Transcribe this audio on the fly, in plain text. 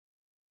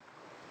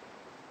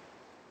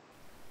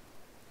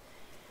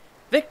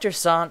Victor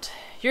Sant,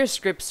 your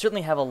scripts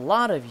certainly have a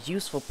lot of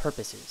useful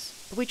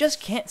purposes, but we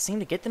just can't seem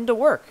to get them to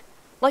work.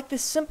 Like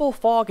this simple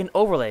fog and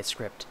overlay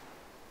script.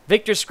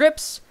 Victor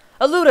scripts,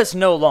 elude us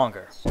no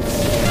longer.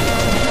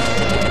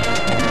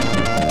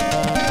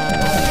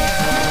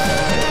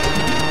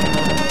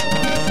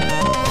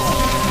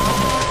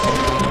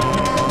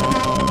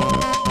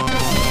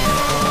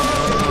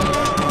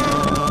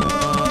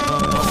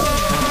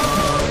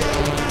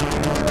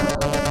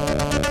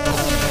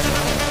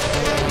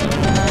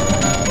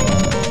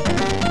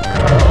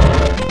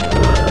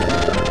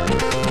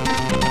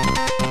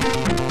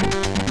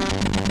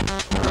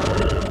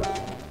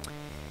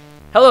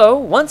 Hello,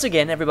 once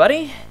again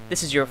everybody.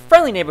 This is your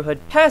friendly neighborhood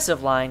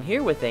passive line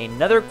here with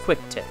another quick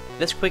tip.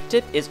 This quick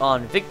tip is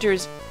on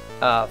Victor's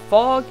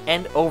fog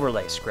and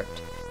overlay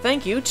script.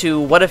 Thank you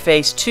to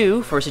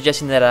Whataface2 for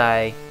suggesting that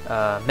I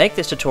make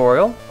this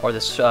tutorial, or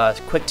this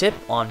quick tip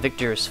on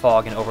Victor's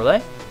fog and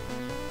overlay.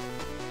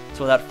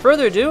 So without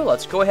further ado,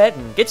 let's go ahead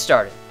and get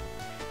started.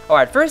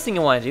 Alright, first thing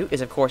you want to do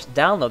is of course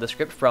download the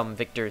script from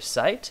Victor's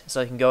site. So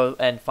you can go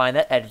and find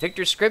that at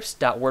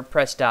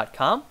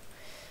victorscripts.wordpress.com.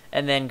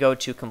 And then go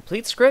to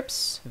Complete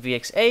Scripts,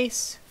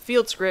 VXAce,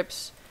 Field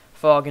Scripts,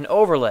 Fog and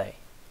Overlay.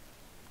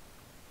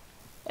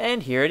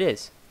 And here it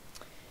is.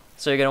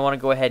 So you're going to want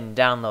to go ahead and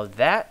download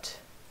that.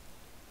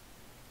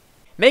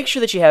 Make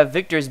sure that you have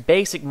Victor's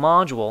basic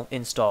module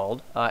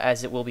installed,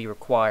 as it will be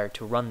required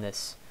to run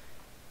this.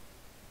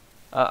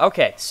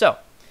 Okay, so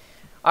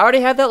I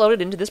already have that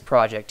loaded into this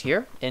project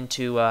here,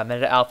 into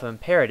Metadata Alpha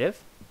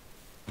Imperative.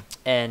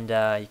 And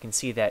you can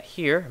see that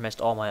here,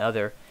 amidst all my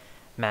other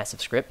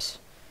massive scripts.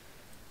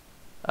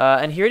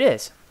 And here it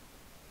is.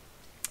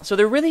 So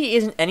there really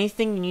isn't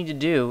anything you need to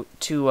do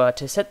to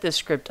set this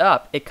script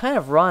up. It kind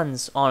of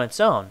runs on its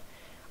own.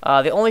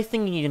 The only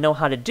thing you need to know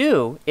how to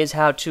do is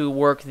how to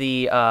work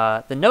the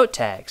note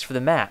tags for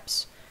the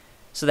maps,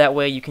 so that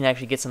way you can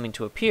actually get something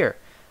to appear.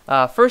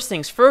 First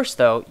things first,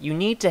 though, you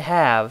need to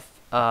have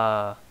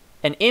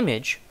an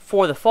image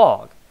for the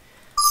fog.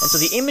 And so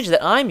the image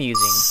that I'm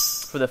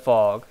using for the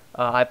fog,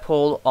 I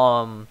pulled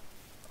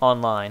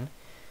online.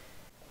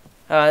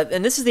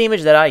 And this is the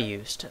image that I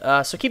used.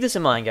 So keep this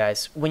in mind,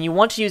 guys. When you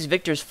want to use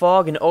Victor's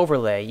fog and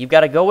overlay, you've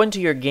got to go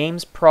into your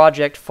games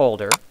project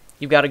folder.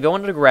 You've got to go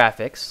into the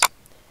graphics,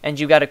 and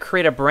you've got to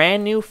create a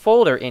brand new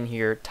folder in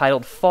here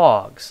titled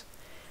Fogs.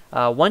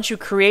 Once you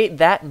create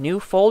that new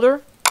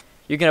folder,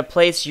 you're going to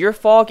place your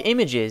fog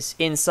images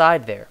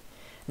inside there.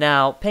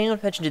 Now, paying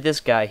attention to this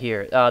guy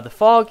here, the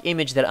fog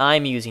image that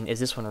I'm using is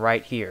this one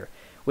right here,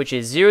 which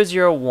is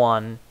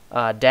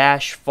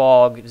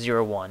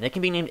 001-fog01. It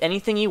can be named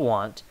anything you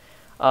want.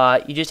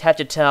 You just have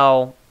to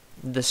tell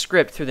the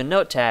script through the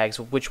note tags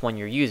which one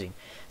you're using.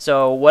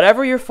 So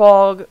whatever your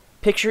fog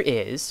picture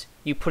is,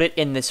 you put it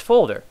in this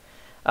folder.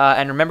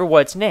 And remember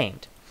what it's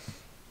named.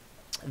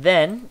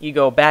 Then you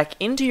go back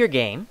into your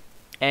game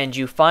and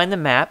you find the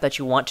map that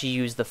you want to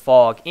use the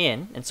fog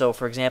in. And so,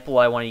 for example,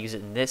 I want to use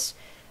it in this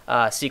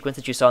sequence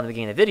that you saw in the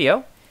beginning of the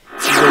video.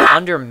 You go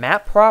under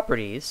Map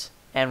Properties,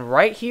 and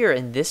right here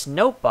in this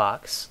note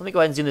box, let me go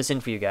ahead and zoom this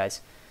in for you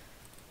guys.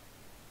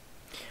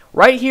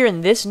 Right here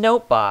in this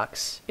note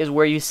box is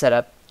where you set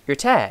up your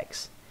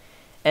tags.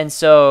 And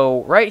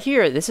so right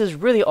here, this is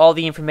really all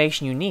the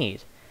information you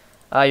need.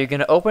 You're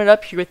going to open it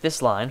up here with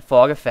this line,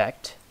 fog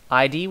effect,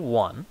 ID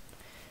 1,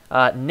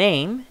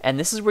 name, and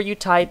this is where you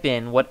type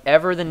in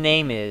whatever the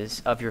name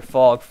is of your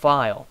fog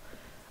file.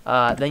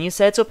 Then you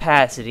set its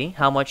opacity,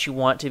 how much you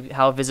want to,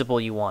 how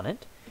visible you want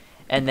it,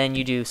 and then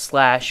you do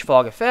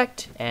 /fog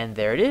effect, and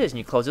there it is, and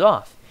you close it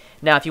off.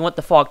 Now, if you want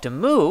the fog to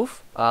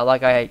move,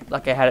 like I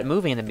had it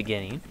moving in the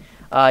beginning,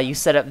 you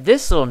set up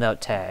this little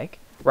note tag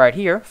right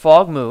here,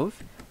 fog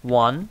move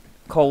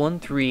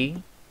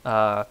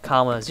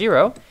 1:3,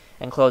 0,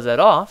 and close that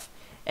off.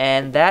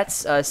 And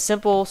that's a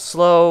simple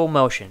slow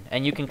motion,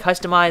 and you can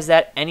customize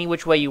that any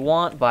which way you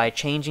want by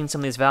changing some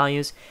of these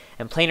values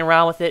and playing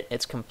around with it.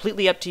 It's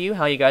completely up to you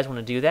how you guys want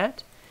to do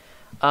that.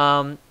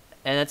 And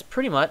that's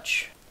pretty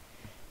much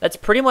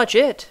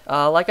it.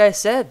 Like I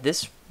said,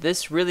 this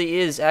really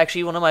is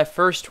actually one of my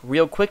first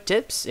real quick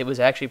tips. It was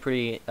actually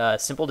pretty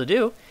simple to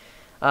do.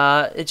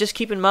 Just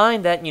keep in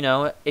mind that, you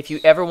know, if you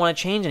ever want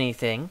to change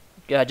anything,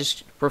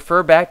 just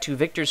refer back to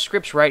Victor's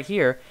scripts right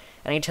here,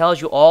 and he tells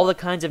you all the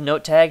kinds of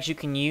note tags you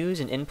can use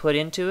and input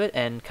into it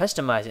and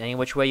customize it any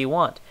which way you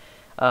want.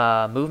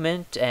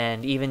 Movement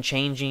and even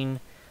changing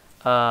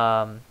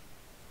the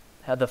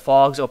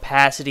fog's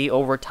opacity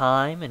over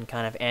time and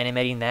kind of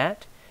animating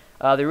that.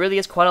 There really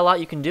is quite a lot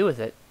you can do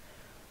with it.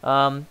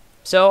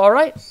 So,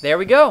 alright, there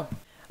we go.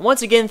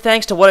 Once again,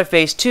 thanks to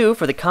Whataface2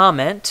 for the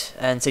comment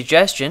and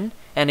suggestion.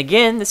 And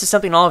again, this is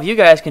something all of you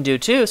guys can do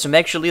too, so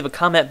make sure to leave a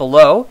comment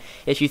below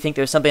if you think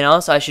there's something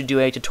else I should do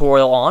a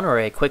tutorial on or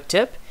a quick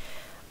tip.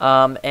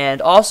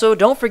 And also,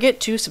 don't forget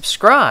to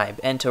subscribe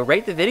and to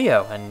rate the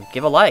video and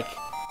give a like.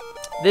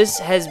 This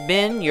has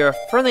been your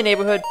friendly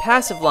neighborhood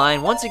passive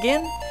line once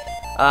again,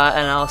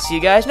 and I'll see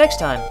you guys next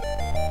time.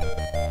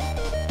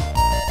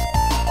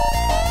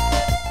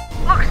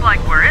 Looks like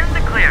we're in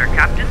the clear,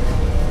 Captain.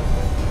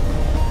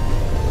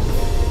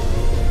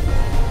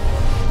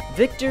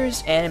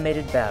 Victor's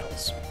animated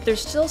battles.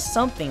 There's still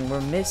something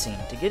we're missing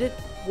to get it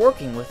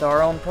working with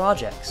our own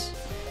projects.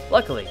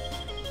 Luckily,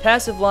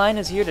 Passive Line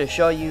is here to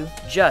show you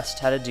just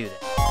how to do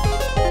that.